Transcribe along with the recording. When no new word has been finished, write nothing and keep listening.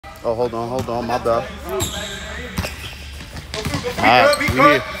Oh, hold on, my bad. All right, we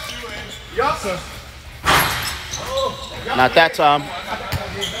here. Not that time.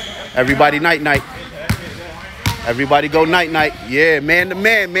 Everybody night-night. Everybody go night-night. Yeah, man to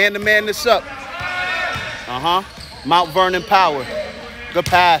man this up. Mount Vernon Power. Good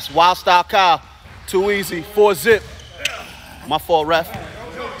pass. Wild style Kyle. Too easy. 4-zip. My fault, ref.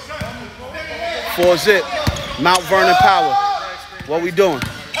 4-zip. Mount Vernon Power. What we doing?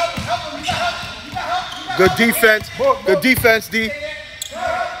 Good defense. Good defense, D.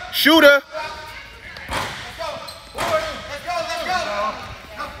 Shooter.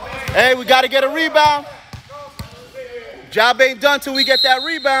 Hey, we got to get a rebound. Job ain't done till we get that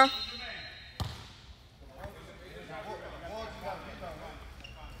rebound.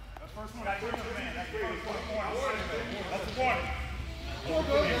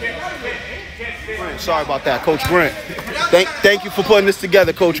 Sorry about that, Coach Grant. Thank you for putting this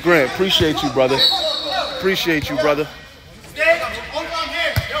together, Coach Grant. Appreciate you, brother. Appreciate you, brother.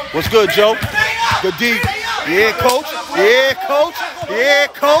 What's good, Joe? Good D. Yeah, Coach. Yeah, Coach. Yeah,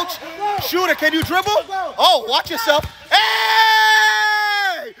 Coach. Shooter, can you dribble? Oh, watch yourself.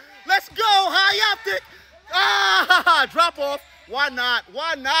 Hey! Let's go, high optic. Ah, drop off. Why not?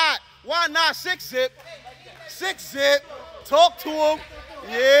 Why not? Why not? 6-zip. 6-zip. Talk to him.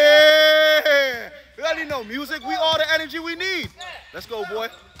 Yeah. We already know music. We all the energy we need. Let's go, boy.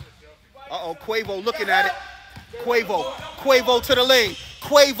 Uh-oh, Quavo looking at it. Quavo to the lane.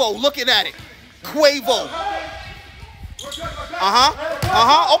 Quavo looking at it. Quavo.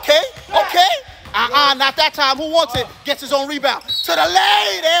 Okay. Not that time. Who wants it? Gets his own rebound. To the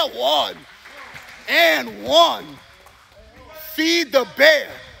lane. And one. Feed the bear.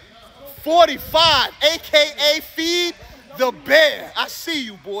 45, a.k.a. Feed the bear. I see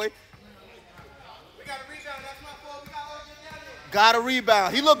you, boy. We got a rebound. That's my fault. Got a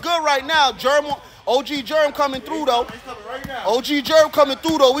rebound. He look good right now. OG Germ coming through, though. OG Germ coming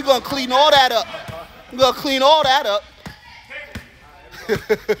through, though. We're going to clean all that up. We're going to clean all that up.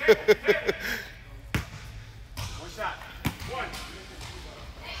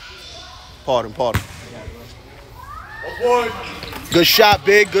 Pardon. Good shot,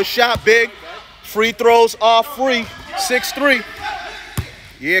 big. Good shot, big. Free throws are free. 6-3.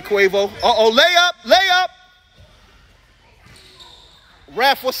 Yeah, Quavo. Uh-oh, layup.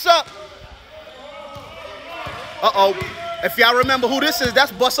 Ref, what's up? Uh-oh. If y'all remember who this is,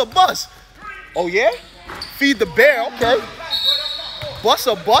 that's Bus. Oh, yeah? Feed the bear, okay. Bus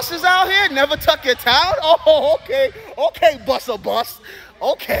is out here? Never tuck your towel? Oh, okay. Okay, Bus.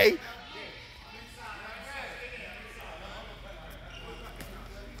 Okay.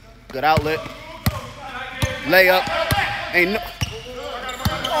 Good outlet. Layup. Ain't no.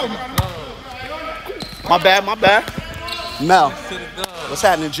 Oh. My bad. Mel. What's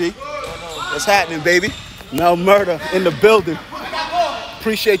happening, G? What's happening, baby? Mel Murder in the building.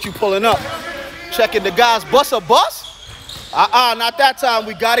 Appreciate you pulling up. Checking the guys. Bus? Not that time.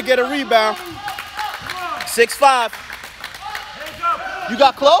 We got to get a rebound. 6-5. You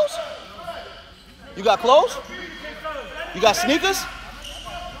got clothes? You got sneakers?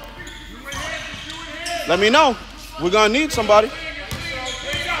 Let me know. We're going to need somebody.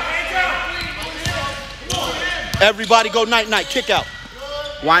 Everybody go night-night. Kick out.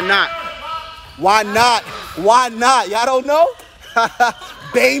 Why not? Y'all don't know?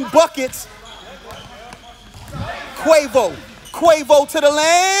 Bane buckets. Quavo to the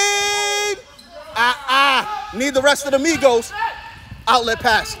lane. Need the rest of the Migos. Outlet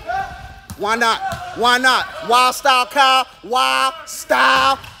pass. Why not? Wild style, Kyle. Wild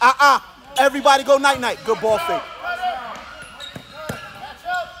style. Everybody go night-night. Good ball fake.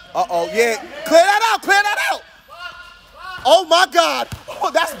 Uh-oh, yeah. Clear that out. Oh, my God. Oh,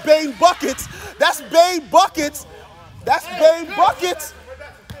 that's Bane buckets.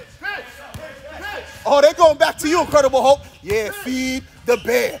 Oh, they're going back to you, Incredible Hope. Yeah, feed the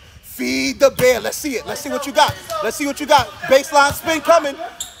bear. Let's see it. Let's see what you got. Baseline spin coming.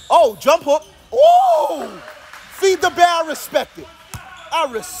 Oh, jump hook. Oh, feed the bear. I respect it.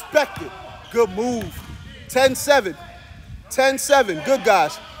 Good move. 10-7. Good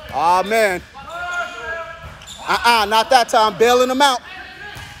guys. Ah, man. Not that time. Bailing them out.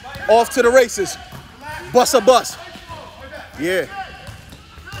 Off to the races. Bus. Yeah.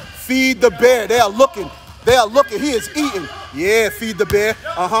 Feed the bear. They are looking. He is eating. Yeah, feed the bear.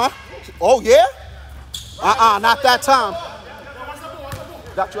 Oh, yeah? Not that time.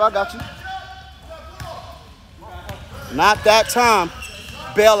 I got you. Not that time.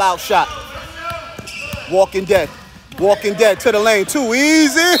 Bailout shot. Walking dead to the lane. Too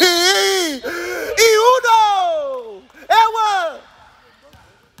easy. Iuno. Ewa.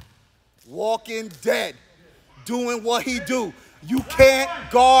 Walking Dead. Doing what he do. You can't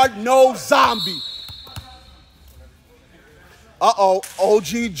guard no zombie. Uh-oh,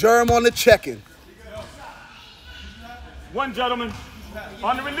 OG Germ on the check-in. One gentleman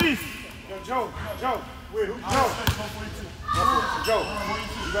on the release. Yo, Joe. Wait, who? Joe,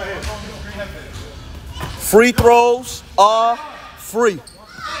 you got here. Free throws are free.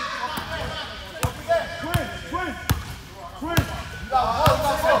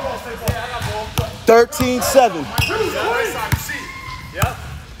 13-7.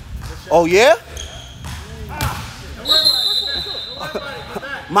 Oh, yeah?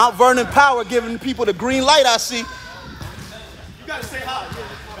 Mount Vernon Power giving people the green light, I see. You gotta stay high.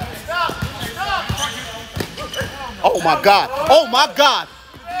 Oh, my God. Oh, my God.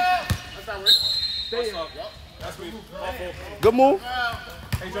 Good move.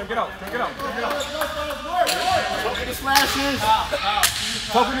 Hey, John, get out. Get out. Talking the slashes.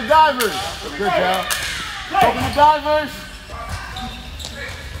 Talking the divers. Good job. Talking the divers.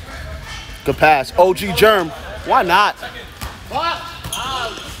 Good pass. OG Germ. Why not?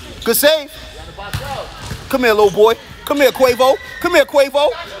 Good save. Come here, little boy. Come here, Quavo. Come here,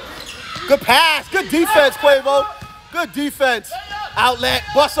 Quavo. Good pass. Good defense, Quavo. Good defense. Outlet.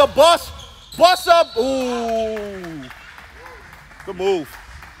 Bust up, bust. Bust up. Ooh. Good move.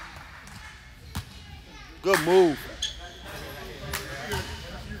 Good move.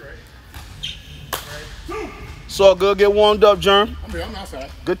 So good. Get warmed up, Germ. I'm outside.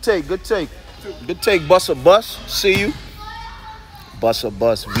 Good take. Good take. Good take. Bust a bus. See you. Bust a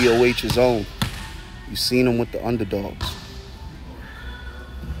bus. VOH's own. You seen him with the underdogs.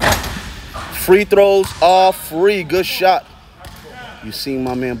 Free throws are free. Good shot. You seen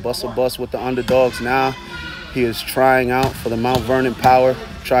my man bust a bus with the underdogs. Now he is trying out for the Mount Vernon Power,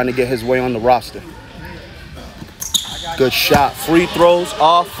 trying to get his way on the roster. Good shot. Free throws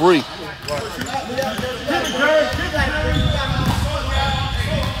are free.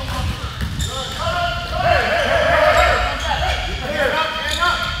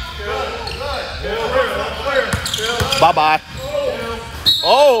 Bye-bye.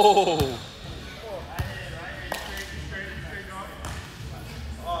 Oh.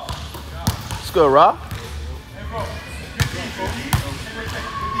 It's good, Rob.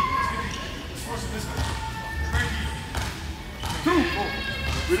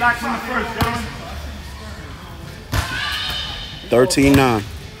 Relax on the first, gentlemen. 13-9.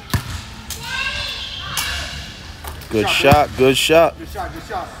 Good shot. Good shot.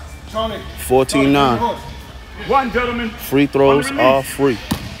 14-9. One gentleman. Free throws are free.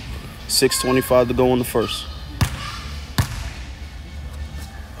 6:25 to go in the first.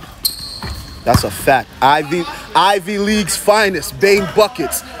 That's a fact. Ivy League's finest. Bane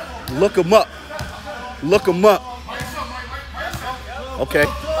buckets. Look them up. Look them up. Okay.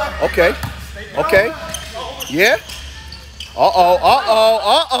 Okay. Okay. Yeah. Uh-oh. Uh-oh.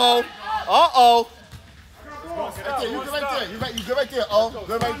 Uh-oh. Uh-oh. You good right there. You good right there. Oh,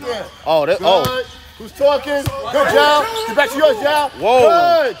 good right there. Oh, that. Oh. Who's talking? Good job. Get back to yours, Jal.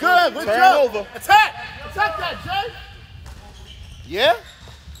 Whoa. Good. Good Turn job. over. Attack that, Jay. Yeah?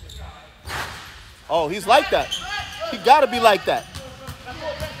 Oh, he's like that. He gotta be like that.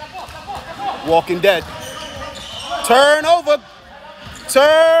 Walking Dead. Turn over.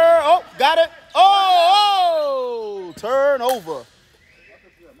 Turn. Oh, got it. Oh. Turn over.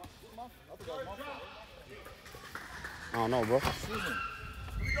 I don't know, bro.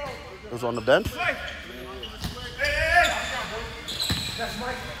 It was on the bench.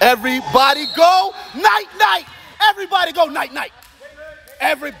 Everybody go night-night. Everybody go night-night.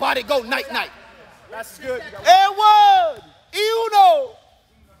 Everybody go night-night. That's good. Edward, Uno.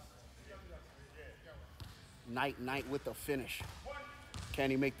 Night-night with the finish.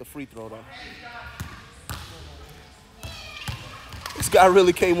 Can he make the free throw, though? This guy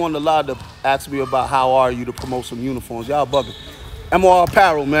really came on the line to ask me about how are you to promote some uniforms. Y'all bugging. MOR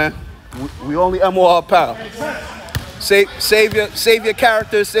Apparel, man. We only MOR Apparel. Save your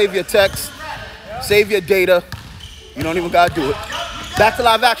characters, save your text, save your data. You don't even gotta do it. Back to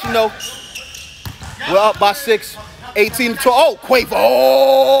live action though. We're up by 6, 18 to 12. Oh, Quavo.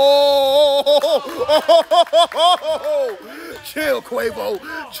 Oh. Chill, Quavo.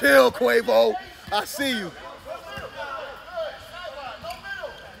 Chill, Quavo. I see you.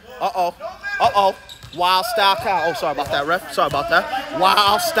 Uh-oh. Uh-oh. Wild Style Kyle. Oh, sorry about that, ref. Sorry about that.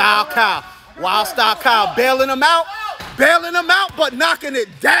 Wild Style Kyle. Wild Style Kyle bailing him out. Bailing him out, but knocking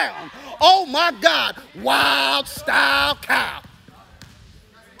it down. Oh, my God. Wild Style Kyle.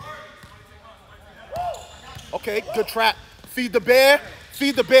 Okay, good trap. Feed the bear.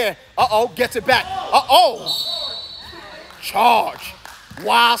 Feed the bear. Uh-oh, gets it back. Uh-oh. Charge.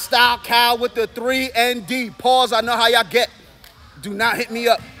 Wild Style Cal with the 3 and D. Pause, I know how y'all get. Do not hit me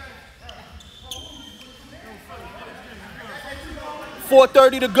up.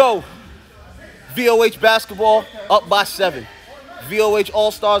 4:30 to go. VOH basketball up by 7. VOH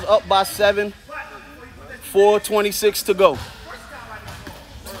All Stars up by 7. 4:26 to go.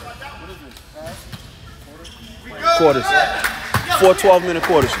 Quarters. 4 12-minute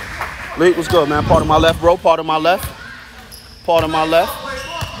quarters. Lee, what's good, man? Part of my left, bro. Part of my left. Part of my left.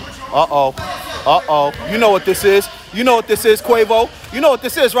 Uh-oh. Uh-oh. You know what this is. You know what this is, Quavo. You know what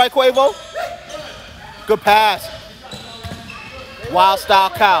this is, right, Quavo? Good pass. Wild Style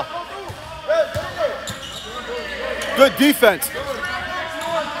Cal. Good defense.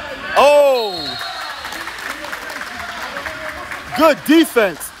 Oh. Good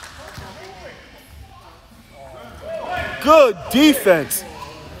defense. Good defense.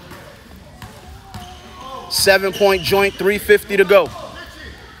 7-point joint, 3:50 to go.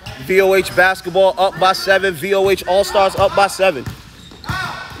 VOH basketball up by 7. VOH All Stars up by 7.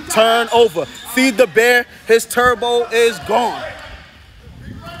 Turnover. Feed the bear. His turbo is gone.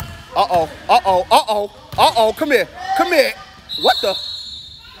 Uh-oh. Uh-oh. Uh-oh. Uh-oh. Come here. Come here. What the?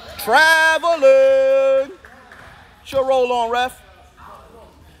 Traveling. Should roll on, ref.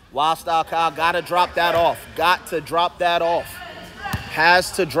 Wild Style Kyle got to drop that off. Got to drop that off.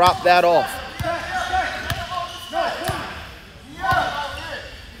 Has to drop that off.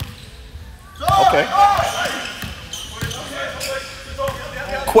 Okay.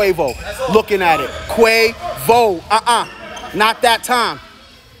 Quavo looking at it. Quavo. Not that time.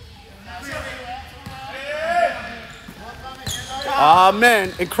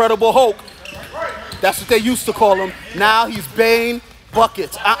 Man. Incredible Hulk. That's what they used to call him. Now he's Bane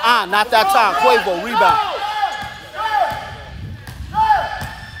Buckets. Not that time. Quavo, rebound.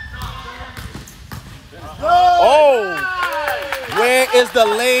 Oh. Where is the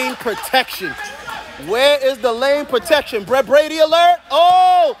lane protection? Where is the lane protection? Brett Brady alert.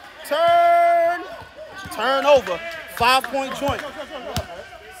 Oh. Turnover. 5-point joint.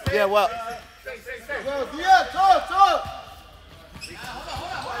 Yeah, well.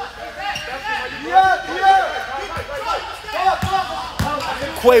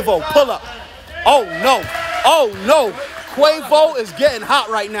 Quavo, pull up. Oh, no. Oh, no. Quavo is getting hot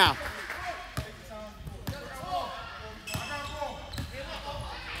right now.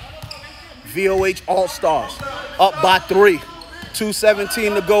 VOH All Stars up by 3.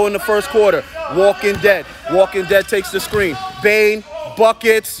 2:17 to go in the first quarter. Walking Dead. Walking Dead takes the screen. Bane,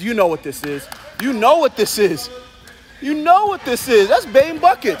 buckets. You know what this is. You know what this is. You know what this is. That's Bane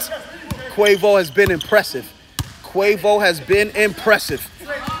buckets. Quavo has been impressive. Quavo has been impressive.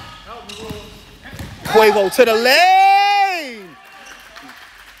 Quavo to the lane.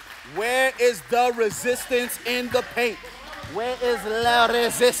 Where is the resistance in the paint? Where is la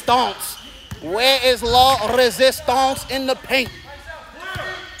resistance? Where is la resistance in the paint?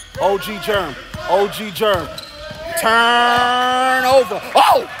 OG Germ. OG Germ. Turn over.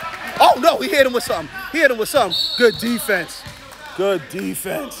 Oh! Oh, no, he hit him with something. He hit him with something. Good defense. Good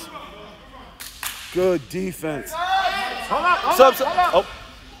defense. Good defense. Hold up, hold Sub, up, sub. hold up. Oh.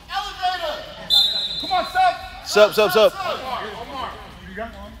 Elevator. Come on, sub. Sub, sub, sub. Omar. You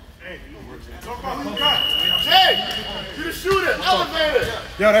got one? Hey, Jay, you the shooter. Elevator.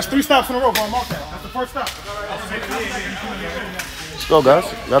 Yo, that's 3 stops in a row. Go mark that. That's the first stop. Let's go, guys.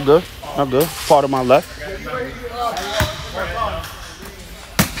 Y'all good. Y'all good. Part of my left.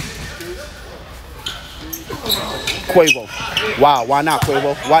 Quavo. Wow, why not,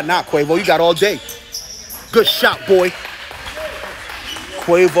 Quavo? Why not, Quavo? You got all day. Good shot, boy.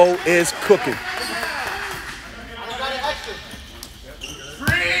 Quavo is cooking.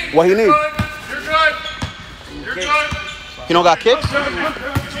 What he need? You're good. You're good. He don't got kicks?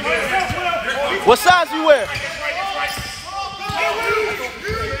 What size you wear?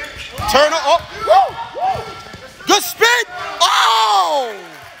 Turn up. Oh. Woo. Good spin. Oh.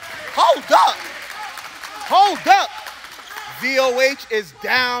 Hold up. Hold up. VOH is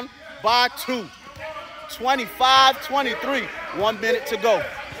down by 2. 25-23. 1 minute to go.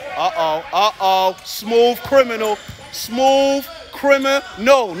 Uh-oh. Uh-oh. Smooth criminal. Smooth criminal.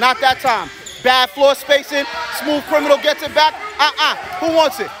 No, not that time. Bad floor spacing. Smooth criminal gets it back. Who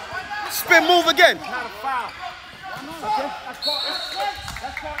wants it? Spin move again.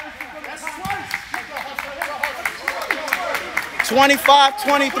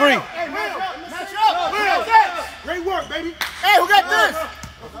 25-23. Great work, baby. Hey, who got this?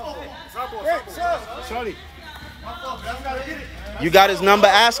 Charlie. You got his number,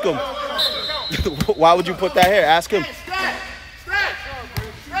 ask him. Why would you put that here? Ask him.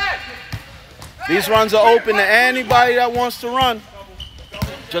 These runs are open to anybody that wants to run.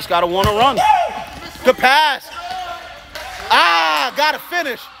 Just got to want to run. Good pass. Ah, got to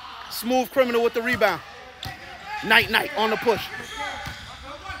finish. Smooth Criminal with the rebound. Knight on the push.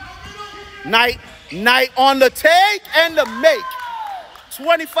 Knight on the take and the make.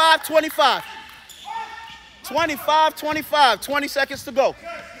 25-25. 25-25. 20 seconds to go.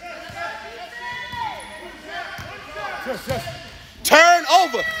 Turn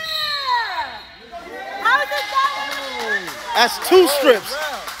over. That's 2 strips.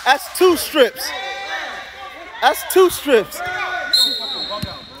 That's 2 strips. That's 2 strips.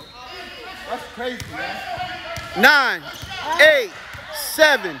 That's crazy, man. 9, 8,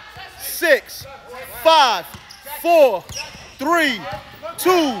 7, 6, 5, 4, 3,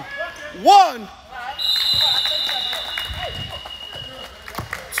 2, 1.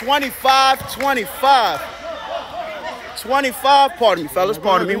 25-25. 25, pardon me, fellas.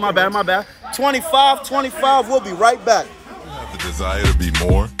 Pardon me, my bad. 25-25, we'll be right back. Have the desire to be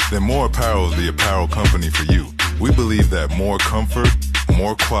more? Then More Apparel is the apparel company for you. We believe that more comfort,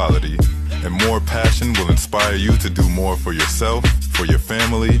 more quality, and more passion will inspire you to do more for yourself, for your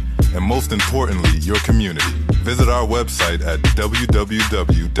family, and most importantly, your community. Visit our website at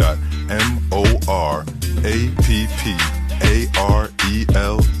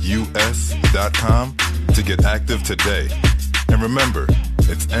www.morapparelus.com to get active today. And remember,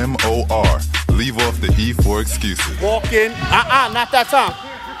 it's M-O-R. Leave off the E for excuses. Walk in. Not that time.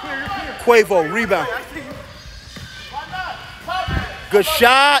 Quavo, rebound. Good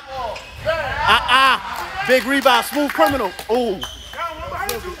shot. Big rebound. Smooth Criminal. Ooh.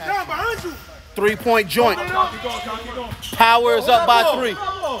 3-point joint. Power is up by 3.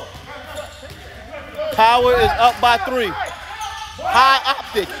 Power is up by 3. High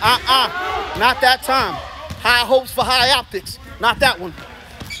Optic. Not that time. High hopes for High Optics. Not that one.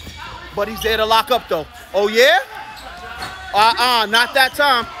 But he's there to lock up, though. Oh, yeah? Not that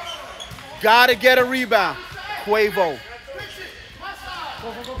time. Gotta get a rebound. Quavo.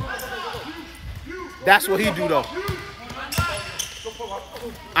 That's what he do, though.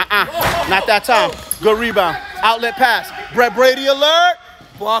 Not that time. Good rebound. Outlet pass. Brett Brady alert.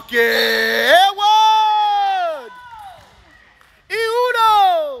 Bucket. Edward.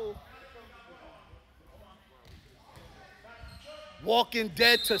 Iudo. Walking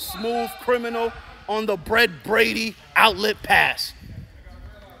dead to Smooth Criminal on the Brett Brady outlet pass.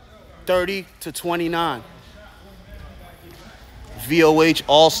 30-29. VOH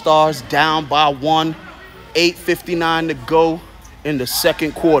All Stars down by 1. 8:59 to go in the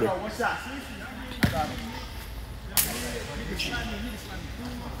second quarter.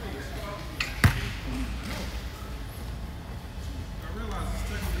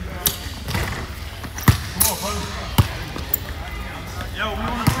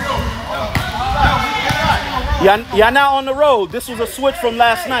 Y'all now on the road. This was a switch from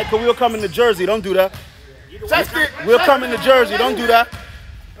last night because we were coming to Jersey. Don't do that. We're coming to Jersey. Don't do that.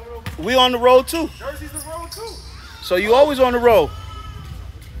 We on the road too. So you always on the road.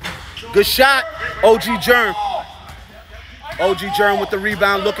 Good shot. OG Jern. OG Jern with the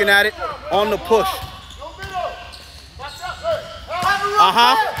rebound, looking at it on the push.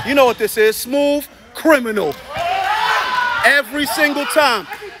 You know what this is. Smooth Criminal. Every single time.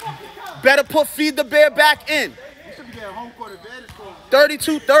 Better feed the bear back in.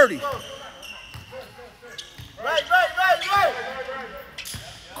 32-30.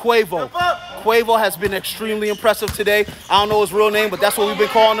 Quavo has been extremely impressive today. I don't know his real name, but that's what we've been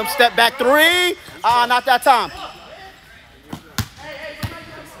calling him. Step back 3. Not that time.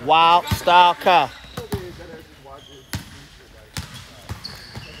 Wild Style Kyle.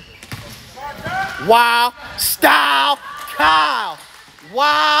 Wild Style Kyle.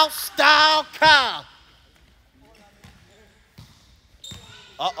 Wild Style Kyle.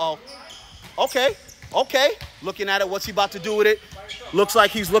 Okay. Looking at it, what's he about to do with it? Looks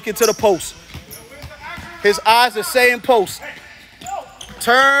like he's looking to the post. His eyes are saying post.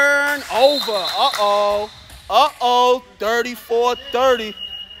 Turn over. 34-30.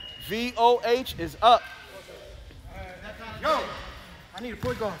 VOH is up. Yo, I need a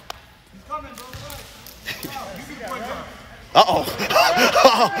point guard. He's coming, bro.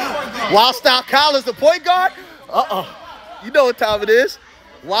 Wild Style Kyle is the point guard? You know what time it is.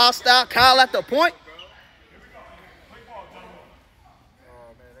 Wild Style Kyle at the point.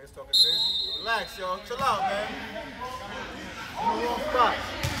 Oh, man, they're talking crazy. Relax, yo. Chill out, man.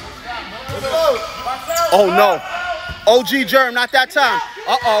 Oh, no. OG Germ, not that time.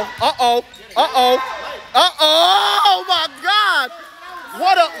 Oh, my God.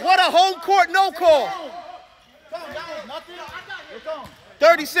 What a home court no call.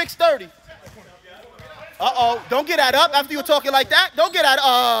 36-30. Uh-oh. Don't get that up after you're talking like that. Don't get that.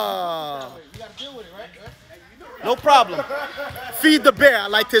 No problem. Feed the bear. I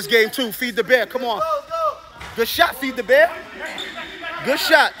like this game too. Feed the bear. Come on. Good shot, feed the bear. Good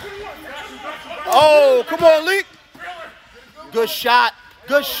shot. Oh, come on, Leak. Good shot.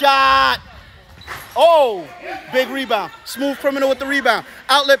 Good shot. Oh, big rebound. Smooth criminal with the rebound.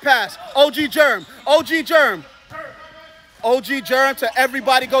 Outlet pass. OG Germ. OG Germ. OG Germ to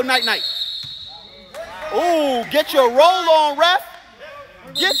everybody go night-night. Ooh, get your roll on, ref.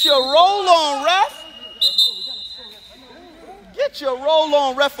 Get your roll on, ref. Get your roll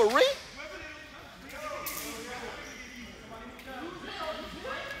on, referee.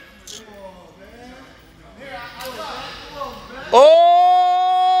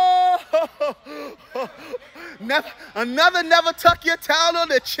 Oh! Never tuck your towel on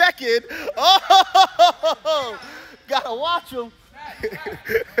the check-in. Oh! Gotta watch him.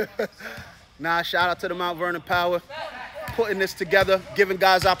 Nah, shout out to the Mount Vernon Power. Putting this together, giving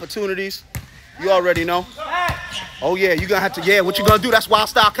guys opportunities. You already know. Oh, yeah, you're going to have to, yeah, what you going to do? That's Wild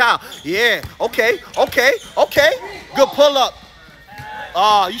Style Kyle. Yeah, okay. Good pull-up.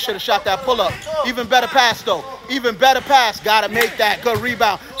 Oh, you should have shot that pull-up. Even better pass, though. Even better pass. Got to make that. Good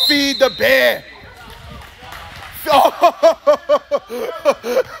rebound. Feed the bear.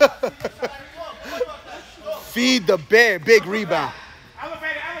 Feed the bear. Big rebound.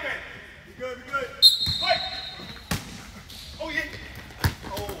 Elevate it. Be good. Oh, yeah.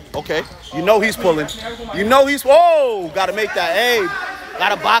 Okay. You know he's pulling. You know he's, whoa, got to make that. Hey, got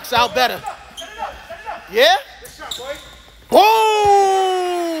to box out better. Yeah?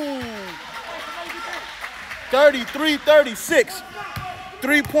 Boom! 33-36.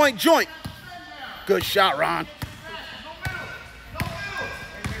 Three-point joint. Good shot, Ron.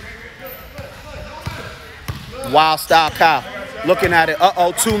 Wild Style Kyle. Looking at it.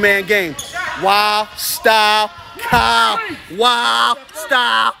 Uh-oh, two-man game. Wild Style Kyle. Wild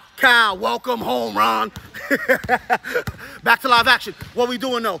Style Kyle. Welcome home, Ron. Back to live action. What we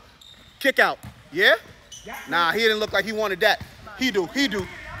doing, though? Kick out. Yeah? Nah, he didn't look like he wanted that. He do.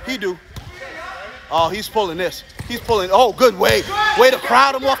 Oh, he's pulling this. He's pulling. Oh, good way. Way to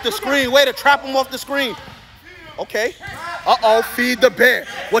crowd him off the screen. Way to trap him off the screen. Okay. Uh-oh, feed the bear.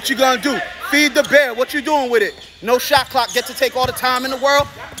 What you gonna do? Feed the bear. What you doing with it? No shot clock. Get to take all the time in the world.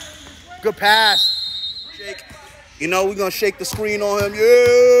 Good pass. Shake. You know, we're gonna shake the screen on him. Yeah.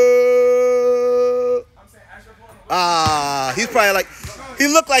 He's probably like, he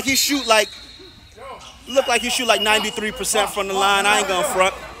looked like he shoot like 93% from the line. I ain't gonna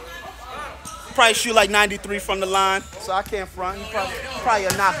front. Probably shoot like 93 from the line, so I can't front. He probably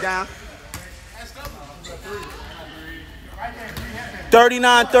a knockdown.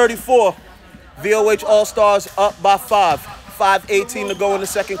 39-34. VOH All Stars up by 5. 5:18 to go in the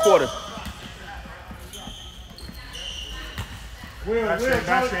second quarter.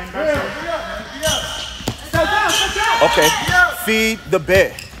 Okay, feed the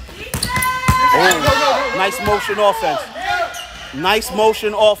bear. Oh, nice motion offense. Nice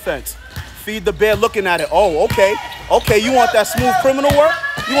motion offense. Feed the bear looking at it. Oh, okay. Okay, you want that smooth criminal work?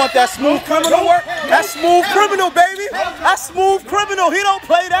 You want that smooth criminal work? That's smooth criminal, baby. That's smooth criminal. He don't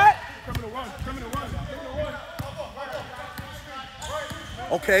play that.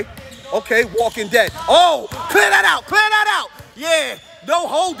 Okay. Okay, Walking Dead. Oh, clear that out. Clear that out. Yeah. No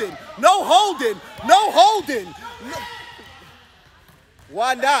holding. No holding. No holding. No.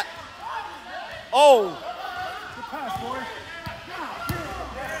 Why not? Oh.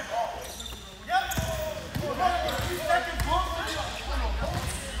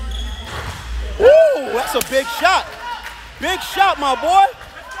 Ooh, that's a big shot. Big shot, my boy.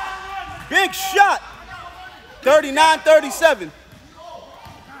 Big shot. 39-37.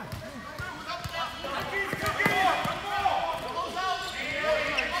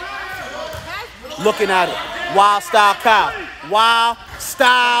 Looking at it. Wild Style Kyle. Wild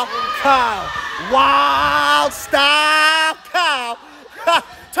Style Kyle. Wild Style Kyle.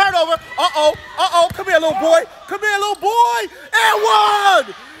 Turnover. Uh-oh. Uh-oh. Come here, little boy. Come here, little boy. And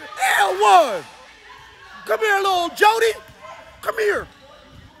one. And one. Come here, little Jody. Come here.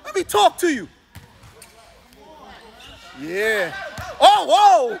 Let me talk to you. Yeah. Oh,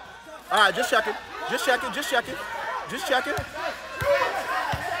 whoa. All right, just checking. Just checking. Just checking. Just checking.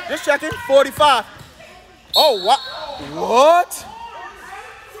 Just checking. 45. Oh, what? What?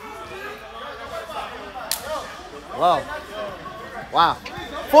 Wow. Wow.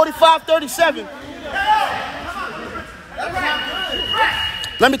 45-37.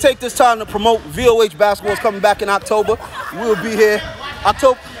 Let me take this time to promote VOH basketball is coming back in October. We'll be here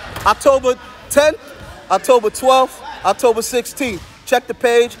October 10th, October 12th, October 16th. Check the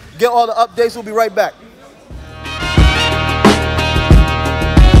page. Get all the updates. We'll be right back.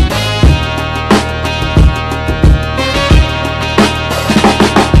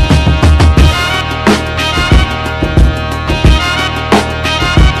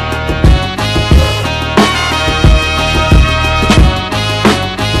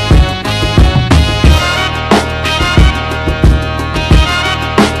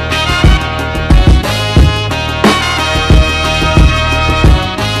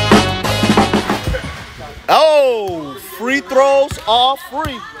 all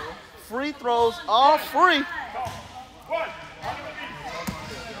free. Free throws all free.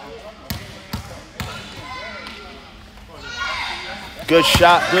 Good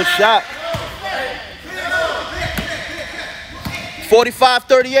shot, good shot.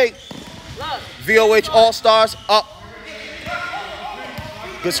 45-38. VOH All Stars up.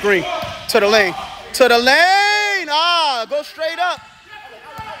 Good screen. To the lane. To the lane. Ah, go straight up.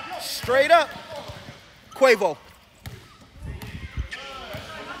 Straight up. Quavo.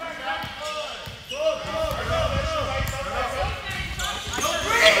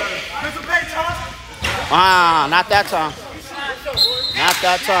 Ah, not that time. Not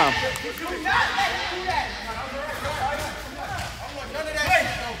that time.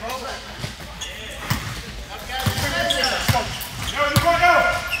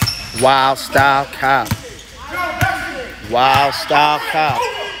 Wild style cow. Wild style cow.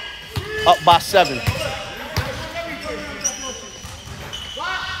 Up by 7.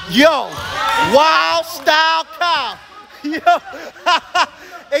 Yo, wild style cow. Yo,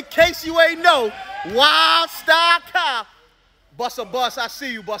 in case you ain't know, wild style cow. Bust a bus, I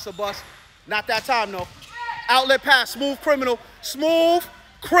see you, bust a bus. Not that time, though. Outlet pass, smooth criminal. Smooth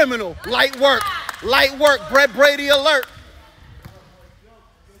criminal. Light work. Light work. Brett Brady alert.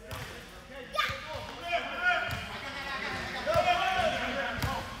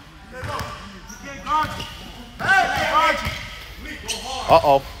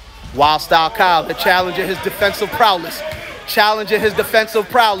 Uh-oh. Wild style Kyle, the challenger his defensive prowess. Challenging his defensive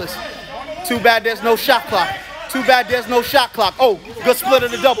prowess. Too bad there's no shot clock. Too bad there's no shot clock. Oh, good split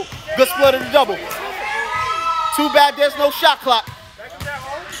of the double. Good split of the double. Too bad there's no shot clock.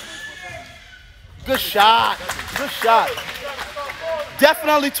 Good shot. Good shot.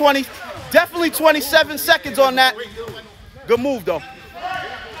 Definitely 27 seconds on that. Good move, though.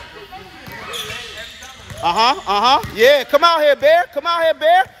 Yeah, come out here, Bear. Come out here,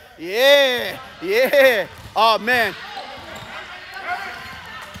 Bear. Yeah, yeah. Oh, man.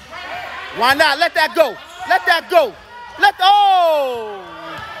 Why not? Let that go. Let that go. Oh!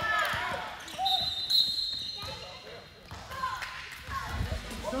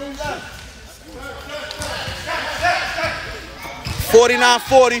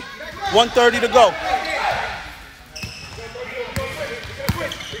 49-40, 1:30 to go.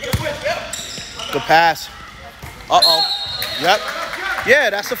 Good pass. Uh-oh. Yep. Yeah,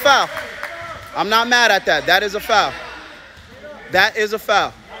 that's a foul. I'm not mad at that. That is a foul. That is a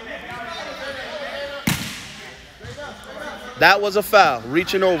foul. That was a foul.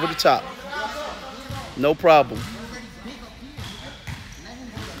 Reaching over the top. No problem.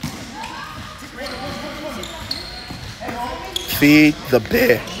 Feed the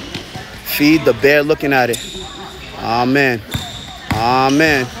bear. Feed the bear looking at it. Amen.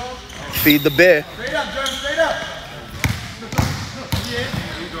 Amen. Feed the bear. Straight up, Jerm, straight up.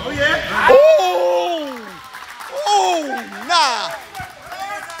 Oh, yeah. Oh! Oh, nah.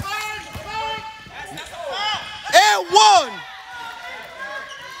 And one.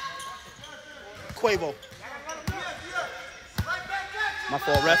 Quavo. My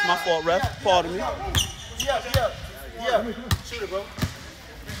fault, ref. My fault, ref. Pardon me. Yeah. Shoot it, bro.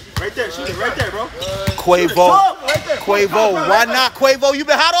 Right there, shoot it right there, bro. Quavo. Right there. Quavo. Why not, Quavo? You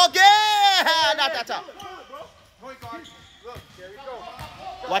been hot all game. Not that time.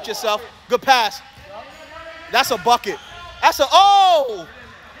 Watch yourself. Good pass. That's a bucket. That's a, oh!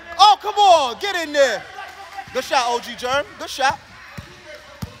 Oh, come on. Get in there. Good shot, OG Germ. Good shot.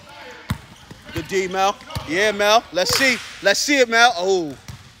 Good D, Mel. Yeah, Mel. Let's see. Let's see it, Mel. Oh,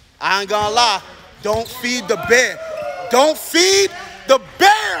 I ain't gonna lie. Don't feed the bear. Don't feed the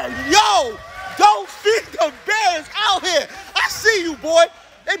bear. Yo, don't feed the bears out here. I see you, boy.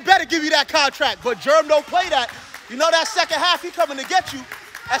 They better give you that contract. But Germ don't play that. You know that second half, he coming to get you.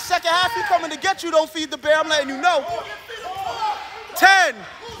 That second half, he coming to get you. Don't feed the bear. I'm letting you know. 10,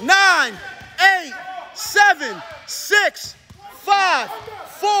 9, 8, 7, 6, 5,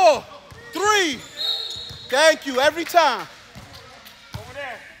 4, 3. Thank you every time. Over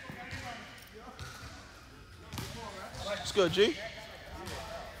there. It's good, G.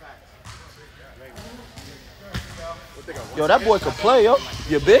 Yo, that boy could play, yo.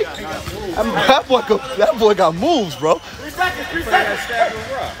 You big? That boy got moves, bro. 3 seconds, 3 seconds.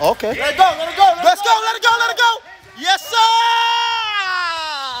 Okay. Let it go, let it go. Let's go, let it go, let it go. Yes, sir.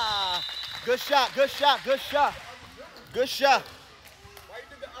 Good shot, good shot, good shot. Good shot.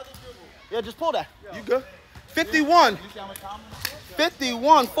 Yeah, just pull that. You good? 51.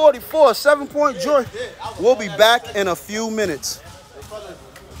 51-44, 7-point joint. We'll be back in a few minutes.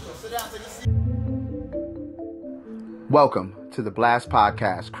 Welcome to the Blast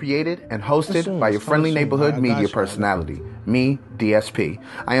Podcast, created and hosted by your friendly neighborhood media personality, me, DSP.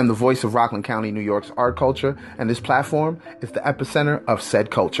 I am the voice of Rockland County, New York's art culture, and this platform is the epicenter of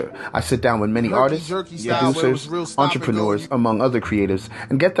said culture. I sit down with many artists, producers, entrepreneurs, among other creatives,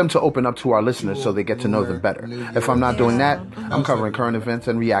 and get them to open up to our listeners so they get to know them better. If I'm not doing that, I'm covering current events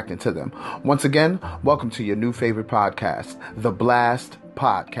and reacting to them. Once again, welcome to your new favorite podcast, the Blast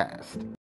Podcast.